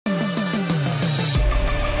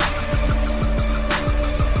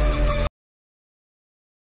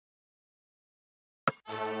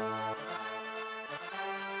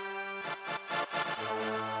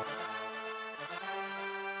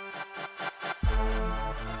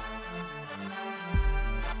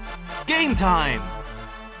Game time!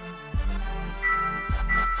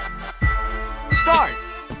 Start!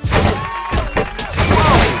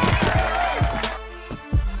 Whoa!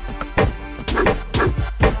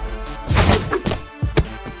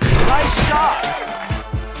 Nice shot!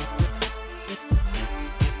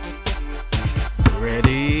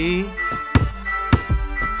 Ready?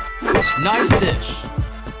 Nice dish!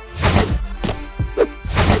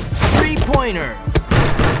 Three-pointer!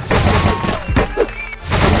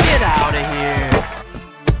 Get out of here!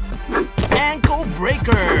 Ankle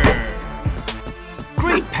breaker!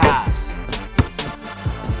 Great pass!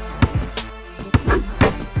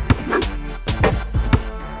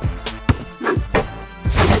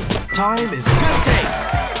 Time is good take!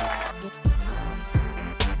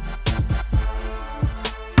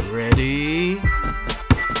 Ready?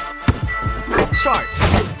 Start!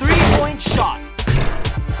 Three-point shot!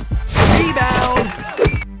 Rebound!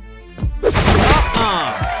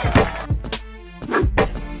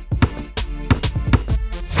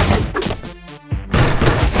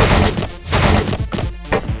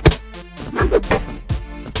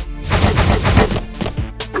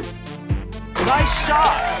 Nice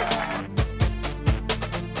shot!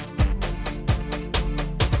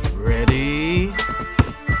 Ready?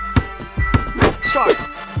 Start!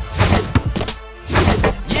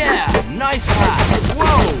 Yeah! Nice pass!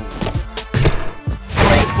 Whoa!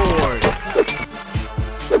 Great board!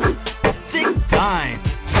 Thick dime!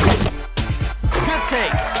 Good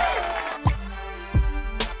take!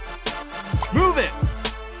 Move it!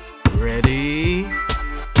 Ready?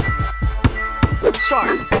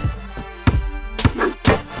 Start!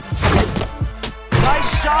 Nice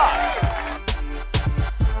shot!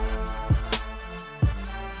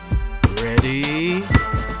 Ready?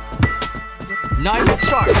 Nice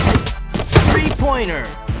start! Three-pointer!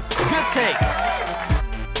 Good take!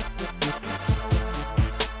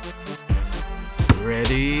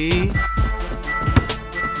 Ready?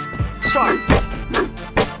 Start!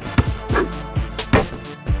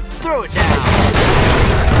 Throw it down!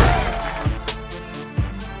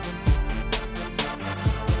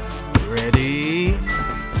 Ready?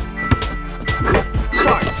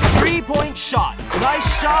 Start! Three-point shot!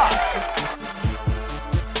 Nice shot!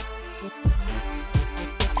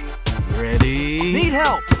 Ready? Need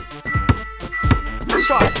help!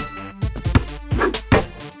 Start!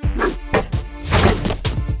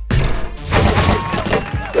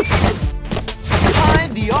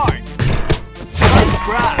 Behind the arc! Nice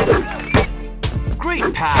grab!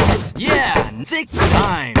 Great pass! Yeah! Thick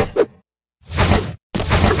dime!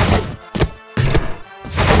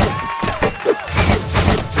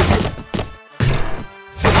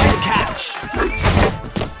 Nice catch!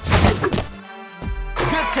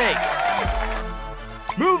 Good take!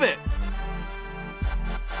 Move it!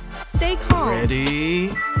 Stay calm.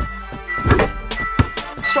 Ready?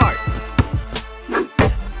 Start!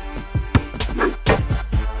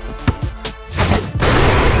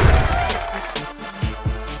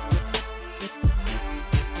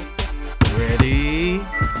 Ready?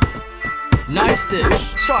 Nice dish!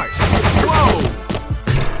 Start! Whoa!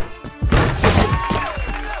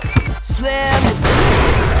 Slam!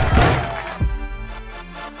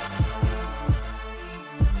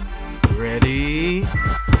 Ready?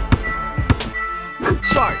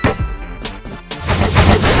 Start!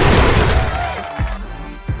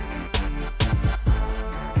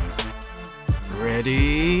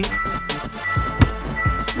 Ready?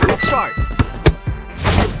 Start!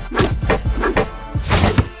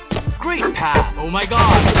 Great pass! Oh my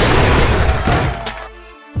god!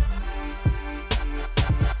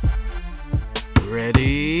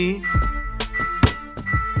 Ready?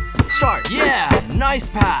 Start! Yeah! Nice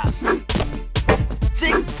pass!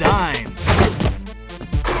 Thick dime!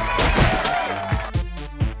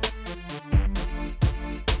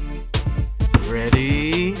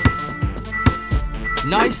 Ready?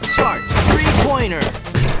 Nice start! Three-pointer!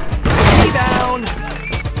 Rebound!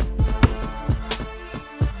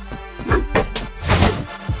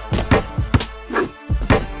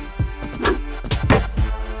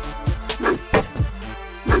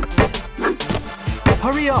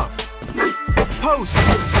 Hurry up! Post!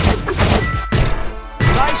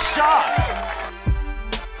 Nice shot!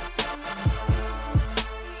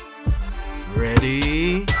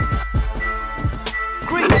 Ready?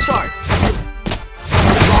 Great start!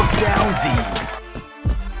 Lock down deep!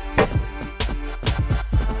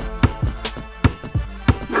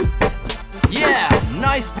 Yeah!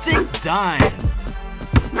 Nice thick dime!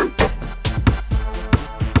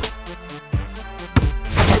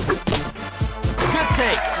 Good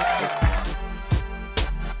take!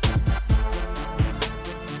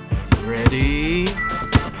 Ready?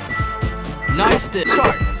 Nice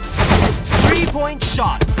start. 3-point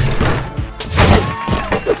shot.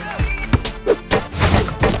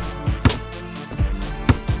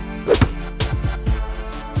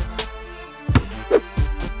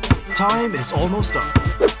 Time is almost up.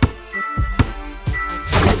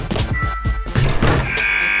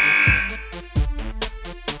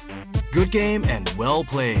 Good game and well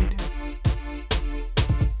played.